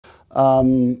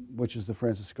which is the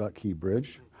Francis Scott Key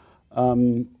Bridge.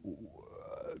 A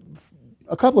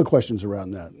couple of questions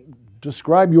around that.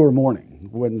 Describe your morning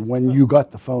when you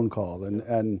got the phone call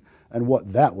and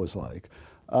what that was like.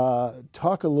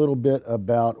 Talk a little bit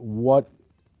about what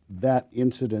that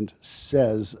incident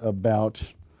says about,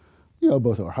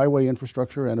 both our highway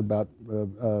infrastructure and about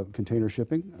container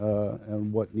shipping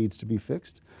and what needs to be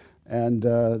fixed. And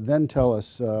then tell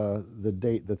us the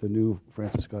date that the new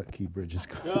Francis Scott Key Bridge is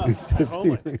going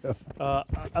to be. I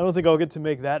don't think I'll get to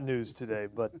make that news today,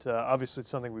 but obviously it's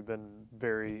something we've been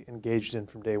very engaged in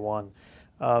from day one.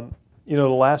 The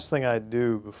last thing I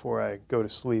do before I go to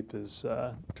sleep is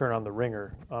turn on the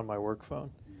ringer on my work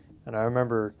phone. And I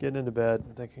remember getting into bed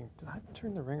and thinking, did I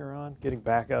turn the ringer on? Getting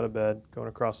back out of bed, going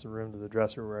across the room to the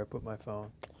dresser where I put my phone,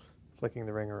 flicking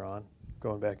the ringer on,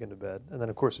 going back into bed. And then,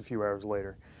 of course, a few hours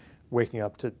later, waking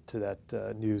up to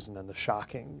that news and then the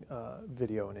shocking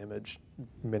video and image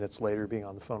minutes later, being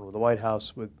on the phone with the White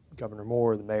House, with Governor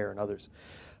Moore, the mayor, and others.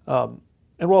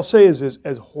 And what I'll say is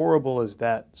as horrible as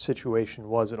that situation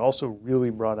was, it also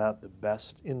really brought out the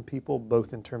best in people,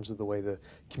 both in terms of the way the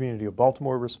community of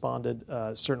Baltimore responded,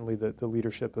 certainly the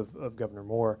leadership of Governor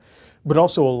Moore, but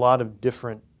also a lot of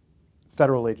different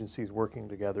federal agencies working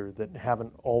together that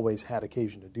haven't always had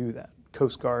occasion to do that.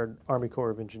 Coast Guard, Army Corps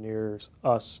of Engineers,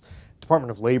 us,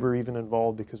 Department of Labor even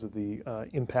involved because of the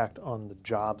impact on the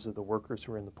jobs of the workers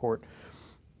who are in the port.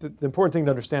 The important thing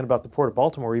to understand about the Port of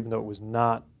Baltimore, even though it was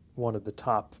not one of the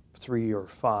top 3 or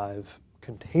 5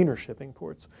 container shipping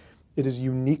ports, it is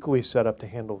uniquely set up to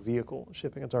handle vehicle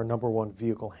shipping. It's our #1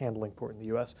 vehicle handling port in the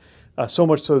U.S., so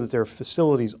much so that there are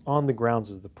facilities on the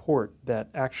grounds of the port that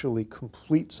actually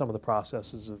complete some of the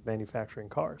processes of manufacturing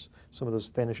cars, some of those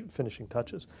finishing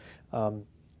touches.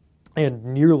 And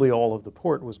nearly all of the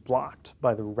port was blocked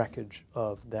by the wreckage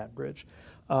of that bridge.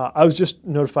 I was just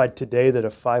notified today that a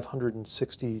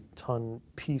 560-ton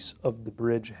piece of the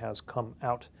bridge has come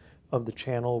out of the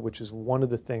channel, which is one of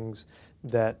the things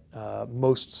that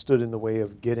most stood in the way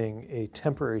of getting a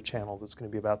temporary channel that's going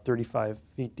to be about 35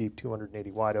 feet deep,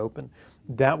 280 wide open.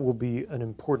 That will be an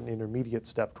important intermediate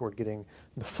step toward getting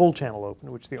the full channel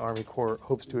open, which the Army Corps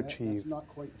hopes to achieve. That's not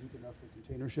quite deep enough for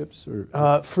container ships? Or?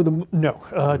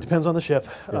 It depends on the ship,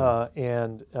 Yeah.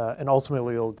 and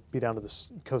ultimately it'll be down to the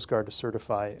Coast Guard to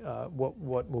certify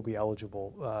what will be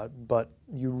eligible. But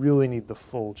you really need the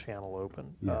full channel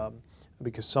open. Yeah.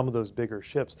 Because some of those bigger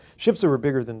ships that were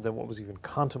bigger than what was even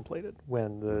contemplated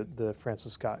when the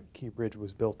Francis Scott Key Bridge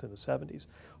was built in the 70s,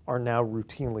 are now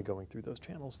routinely going through those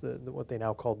channels, what they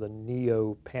now call the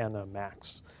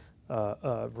Neo-Panamax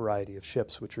variety of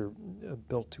ships, which are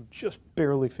built to just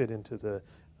barely fit into the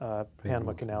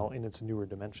Panama Canal in its newer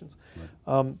dimensions.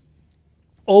 Right.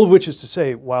 All of which is to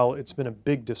say, while it's been a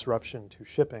big disruption to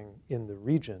shipping in the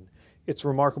region, it's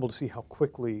remarkable to see how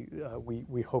quickly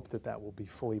we hope that will be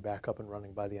fully back up and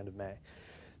running by the end of May.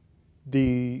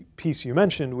 The piece you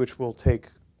mentioned, which will take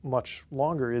much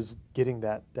longer, is getting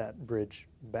that bridge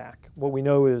back. What we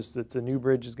know is that the new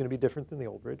bridge is going to be different than the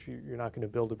old bridge. You're not going to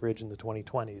build a bridge in the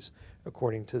 2020s,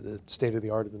 according to the state of the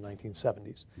art of the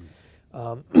 1970s.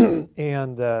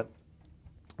 And that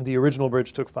the original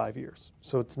bridge took 5 years,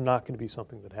 so it's not going to be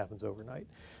something that happens overnight.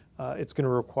 It's going to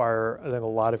require, I think, a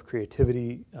lot of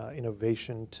creativity,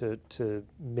 innovation to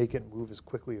make it move as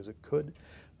quickly as it could,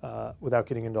 without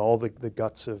getting into all the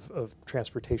guts of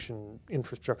transportation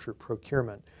infrastructure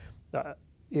procurement.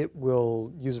 It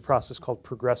will use a process called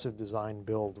progressive design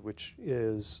build, which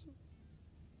is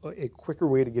a quicker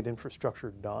way to get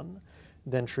infrastructure done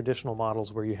than traditional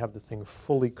models where you have the thing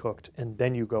fully cooked and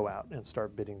then you go out and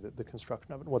start bidding the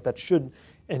construction of it. What that should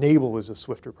enable is a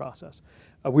swifter process.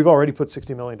 We've already put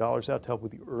 $60 million out to help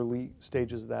with the early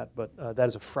stages of that, but that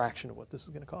is a fraction of what this is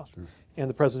going to cost. Sure. And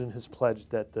the President has pledged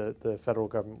that the federal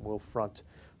government will front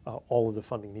all of the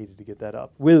funding needed to get that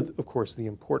up, with, of course, the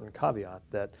important caveat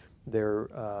that there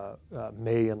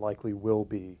may and likely will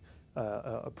be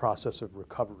a process of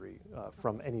recovery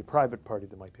from any private party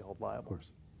that might be held liable. Of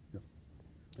course. Yep.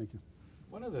 Thank you.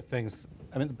 One of the things,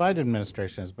 the Biden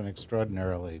administration has been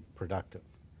extraordinarily productive.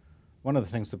 One of the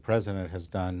things the president has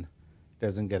done,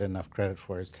 doesn't get enough credit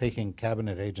for, is taking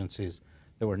cabinet agencies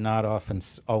that were not often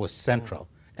always central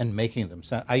and making them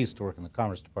I used to work in the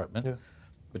Commerce Department,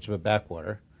 which is a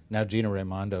backwater. Now Gina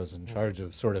Raimondo is in charge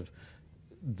of sort of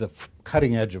the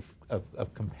cutting edge of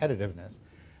competitiveness.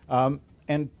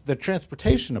 And the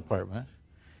Transportation Department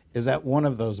is at one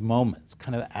of those moments,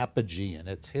 kind of apogee in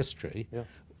its history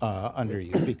under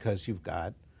you, because you've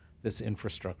got this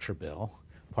infrastructure bill,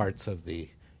 parts of the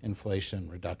Inflation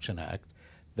Reduction Act,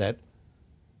 that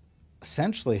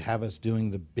essentially have us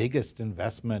doing the biggest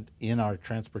investment in our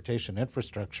transportation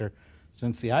infrastructure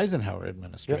since the Eisenhower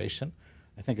administration.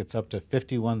 I think it's up to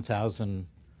 51,000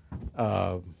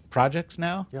 projects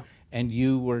now. And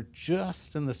you were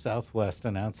just in the Southwest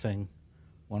announcing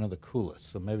one of the coolest,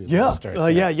 so maybe we'll start there.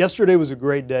 Yeah, yesterday was a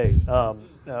great day.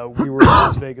 We were in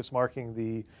Las Vegas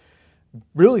marking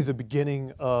really the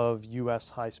beginning of U.S.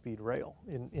 high-speed rail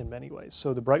in many ways.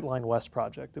 So the Bright Line West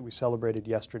project that we celebrated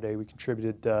yesterday, we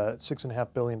contributed $6.5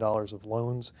 billion of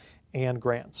loans and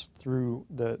grants through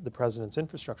the President's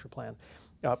infrastructure plan.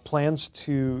 Plans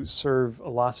to serve a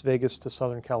Las Vegas to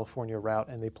Southern California route,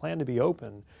 and they plan to be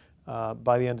open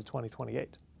by the end of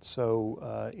 2028.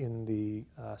 So in the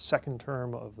second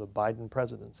term of the Biden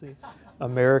presidency,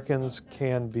 Americans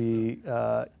can be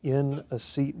in a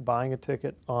seat buying a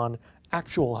ticket on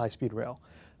actual high-speed rail,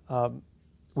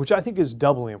 which I think is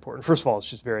doubly important. First of all, it's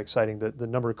just very exciting that the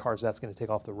number of cars that's going to take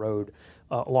off the road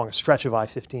along a stretch of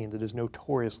I-15 that is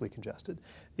notoriously congested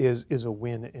is a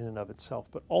win in and of itself.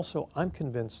 But also, I'm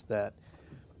convinced that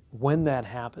when that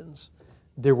happens,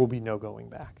 there will be no going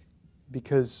back.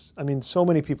 Because, I mean, so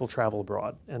many people travel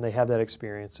abroad and they have that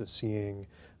experience of seeing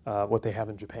what they have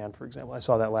in Japan, for example. I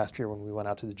saw that last year when we went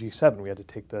out to the G7. We had to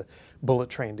take the bullet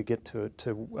train to get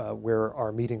to where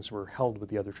our meetings were held with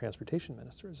the other transportation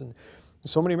ministers. And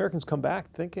so many Americans come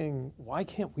back thinking, why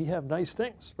can't we have nice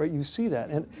things, right? You see that.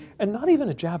 And not even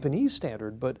a Japanese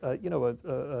standard, but you know,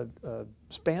 a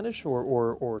Spanish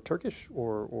or Turkish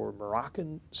or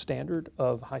Moroccan standard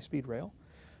of high-speed rail.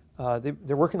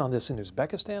 They're working on this in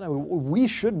Uzbekistan. I mean, we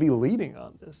should be leading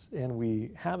on this, and we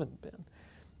haven't been.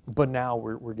 But now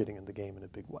we're getting in the game in a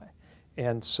big way.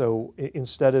 And so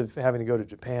instead of having to go to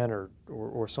Japan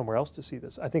or somewhere else to see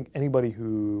this, I think anybody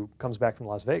who comes back from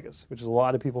Las Vegas, which is a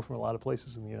lot of people from a lot of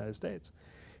places in the United States,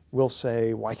 will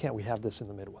say, why can't we have this in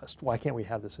the Midwest? Why can't we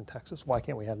have this in Texas? Why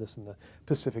can't we have this in the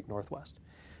Pacific Northwest?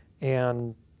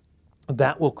 And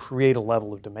that will create a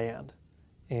level of demand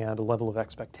and a level of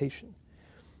expectation,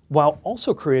 while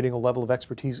also creating a level of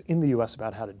expertise in the U.S.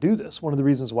 about how to do this. One of the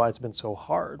reasons why it's been so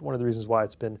hard, one of the reasons why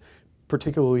it's been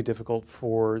particularly difficult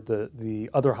for the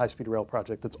other high-speed rail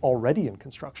project that's already in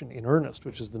construction in earnest,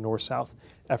 which is the north-south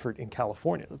effort in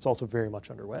California, that's also very much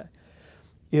underway,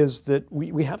 is that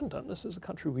we haven't done this as a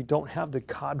country. We don't have the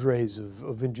cadres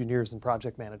of engineers and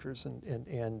project managers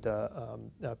and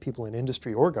people in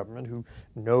industry or government who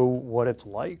know what it's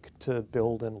like to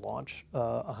build and launch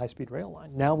a high-speed rail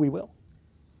line. Now we will.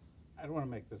 I don't want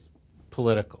to make this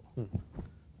political,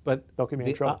 but don't get me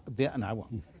in trouble. And I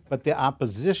won't. But the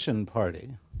opposition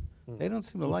party, they don't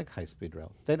seem to like high-speed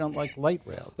rail. They don't like light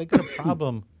rail. They got a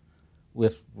problem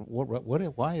with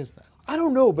why is that? I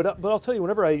don't know, but I'll tell you,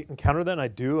 whenever I encounter that, and I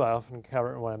often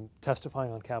encounter it when I'm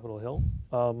testifying on Capitol Hill,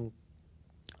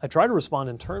 I try to respond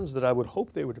in terms that I would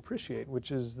hope they would appreciate,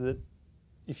 which is that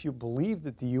if you believe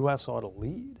that the U.S. ought to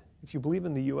lead, if you believe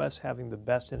in the U.S. having the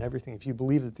best in everything, if you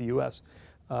believe that the U.S.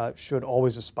 Should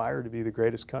always aspire to be the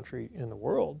greatest country in the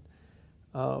world,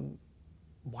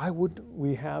 why wouldn't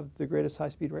we have the greatest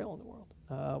high-speed rail in the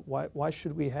world? Why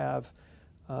should we have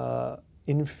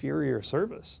inferior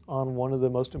service on one of the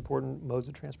most important modes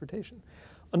of transportation?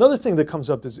 Another thing that comes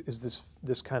up is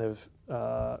this kind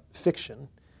of fiction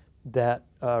that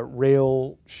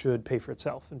rail should pay for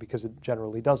itself, and because it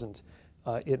generally doesn't,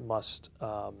 it must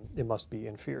be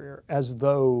inferior, as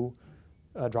though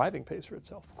driving pays for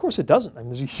itself. Of course it doesn't. I mean,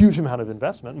 there's a huge amount of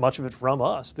investment, much of it from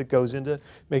us, that goes into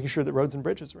making sure that roads and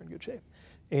bridges are in good shape.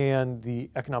 And the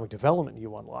economic development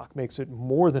you unlock makes it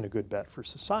more than a good bet for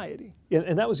society.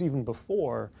 And that was even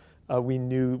before we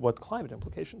knew what the climate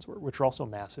implications were, which are also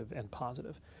massive and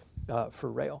positive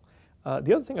for rail.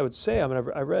 The other thing I would say, I mean,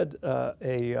 I read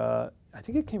I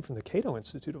think it came from the Cato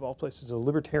Institute of all places, a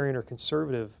libertarian or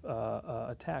conservative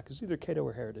attack, it was either Cato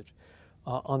or Heritage,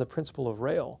 on the principle of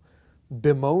rail,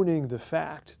 bemoaning the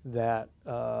fact that,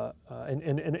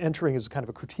 and entering as kind of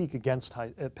a critique against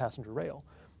passenger rail,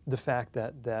 the fact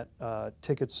that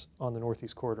tickets on the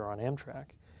Northeast Corridor on Amtrak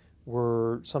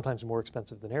were sometimes more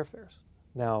expensive than airfares.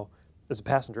 Now, as a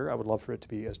passenger, I would love for it to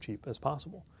be as cheap as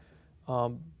possible.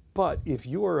 But if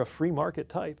you are a free market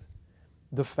type,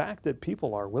 the fact that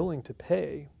people are willing to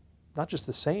pay not just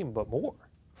the same but more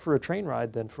for a train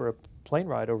ride than for a plane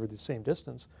ride over the same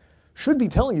distance should be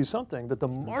telling you something, that the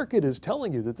market is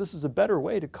telling you that this is a better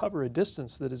way to cover a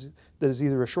distance that is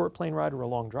either a short plane ride or a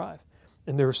long drive.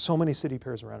 And there are so many city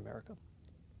pairs around America,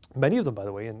 many of them, by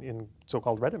the way, in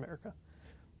so-called red America,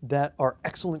 that are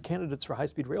excellent candidates for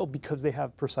high-speed rail because they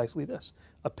have precisely this,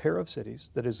 a pair of cities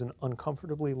that is an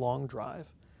uncomfortably long drive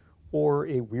or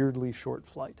a weirdly short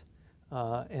flight,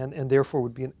 and therefore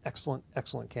would be an excellent,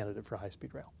 excellent candidate for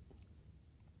high-speed rail.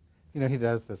 You know, he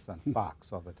does this on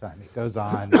Fox all the time. He goes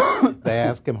on, they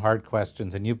ask him hard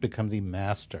questions, and you've become the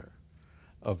master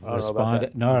of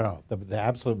responding. No, the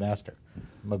absolute master.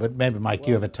 But maybe, Mike,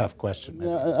 you have a tough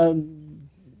question.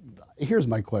 Here's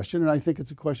my question, and I think it's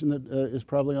a question that is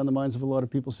probably on the minds of a lot of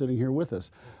people sitting here with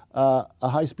us. A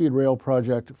high-speed rail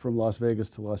project from Las Vegas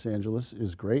to Los Angeles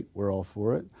is great. We're all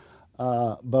for it.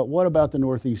 But what about the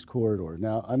Northeast Corridor?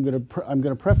 Now, I'm going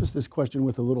to preface this question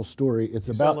with a little story. It's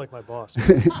You about sound like my boss.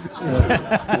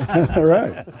 All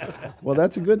right. Well,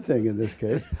 that's a good thing in this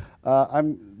case.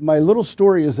 My little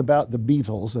story is about the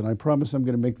Beatles, and I promise I'm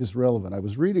going to make this relevant. I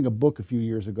was reading a book a few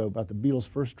years ago about the Beatles'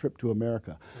 first trip to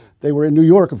America. They were in New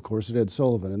York, of course, at Ed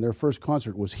Sullivan, and their first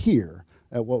concert was here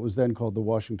at what was then called the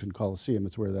Washington Coliseum.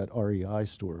 It's where that REI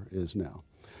store is now.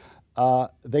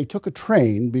 They took a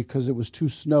train because it was too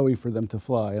snowy for them to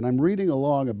fly. And I'm reading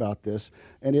along about this,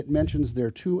 and it mentions their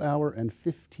 2-hour and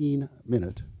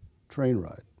 15-minute train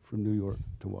ride from New York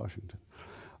to Washington.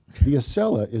 The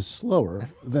Acela is slower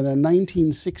than a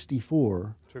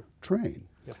 1964 train.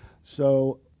 Yep.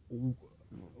 So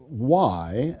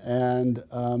why and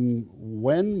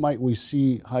when might we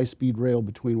see high-speed rail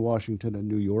between Washington and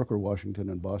New York, or Washington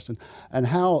and Boston? And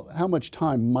how much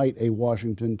time might a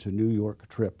Washington to New York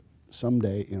trip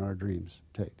someday in our dreams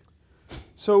take?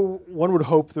 So one would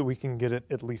hope that we can get it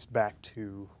at least back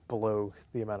to below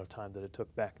the amount of time that it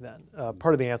took back then.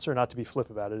 Part of the answer, not to be flip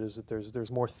about it, is that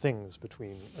there's more things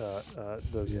between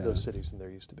those cities than there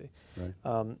used to be.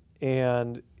 Right.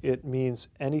 And it means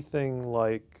anything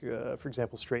like, for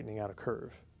example, straightening out a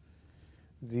curve.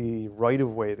 The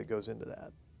right-of-way that goes into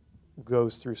that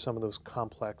goes through some of those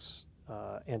complex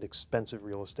and expensive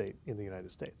real estate in the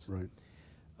United States. Right.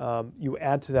 You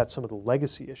add to that some of the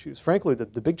legacy issues. Frankly,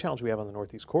 the big challenge we have on the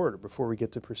Northeast Corridor before we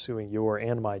get to pursuing your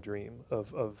and my dream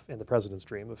and the President's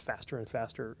dream of faster and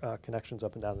faster connections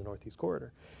up and down the Northeast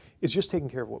Corridor is just taking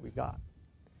care of what we've got.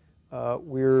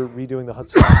 We're redoing the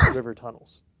Hudson River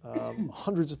tunnels.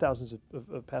 Hundreds of thousands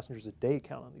of passengers a day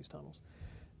count on these tunnels.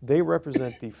 They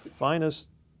represent the finest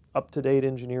up-to-date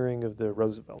engineering of the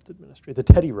Roosevelt administration, the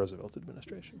Teddy Roosevelt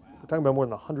administration. We're talking about more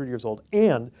than 100 years old,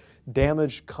 and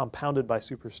damage compounded by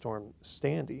Superstorm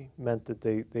Sandy meant that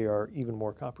they are even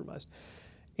more compromised.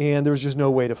 And there was just no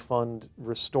way to fund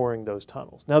restoring those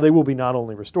tunnels. Now they will be not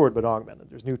only restored, but augmented.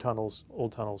 There's new tunnels,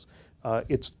 old tunnels.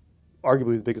 It's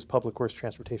arguably the biggest public horse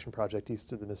transportation project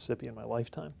east of the Mississippi in my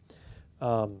lifetime.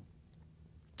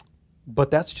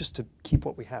 But that's just to keep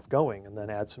what we have going and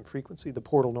then add some frequency. The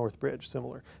Portal North Bridge,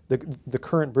 similar. The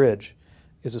current bridge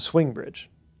is a swing bridge,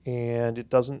 and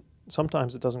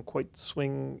sometimes it doesn't quite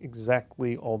swing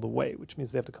exactly all the way, which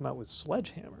means they have to come out with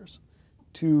sledgehammers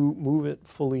to move it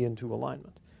fully into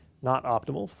alignment. Not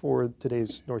optimal for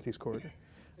today's Northeast Corridor.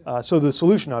 So the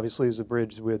solution, obviously, is a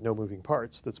bridge with no moving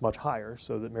parts that's much higher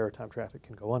so that maritime traffic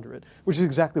can go under it, which is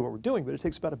exactly what we're doing, but it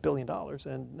takes about $1 billion,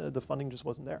 and the funding just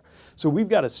wasn't there. So we've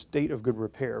got a state of good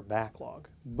repair backlog.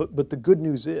 But the good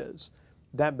news is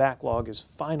that backlog is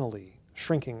finally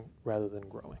shrinking rather than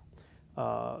growing.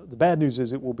 The bad news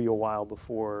is it will be a while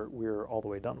before we're all the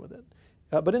way done with it.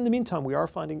 But in the meantime, we are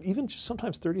finding even just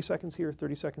sometimes 30 seconds here,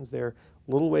 30 seconds there,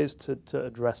 little ways to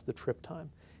address the trip time.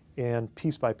 And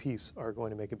piece by piece are going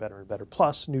to make it better and better.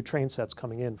 Plus, new train sets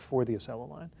coming in for the Acela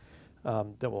line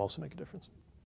that will also make a difference.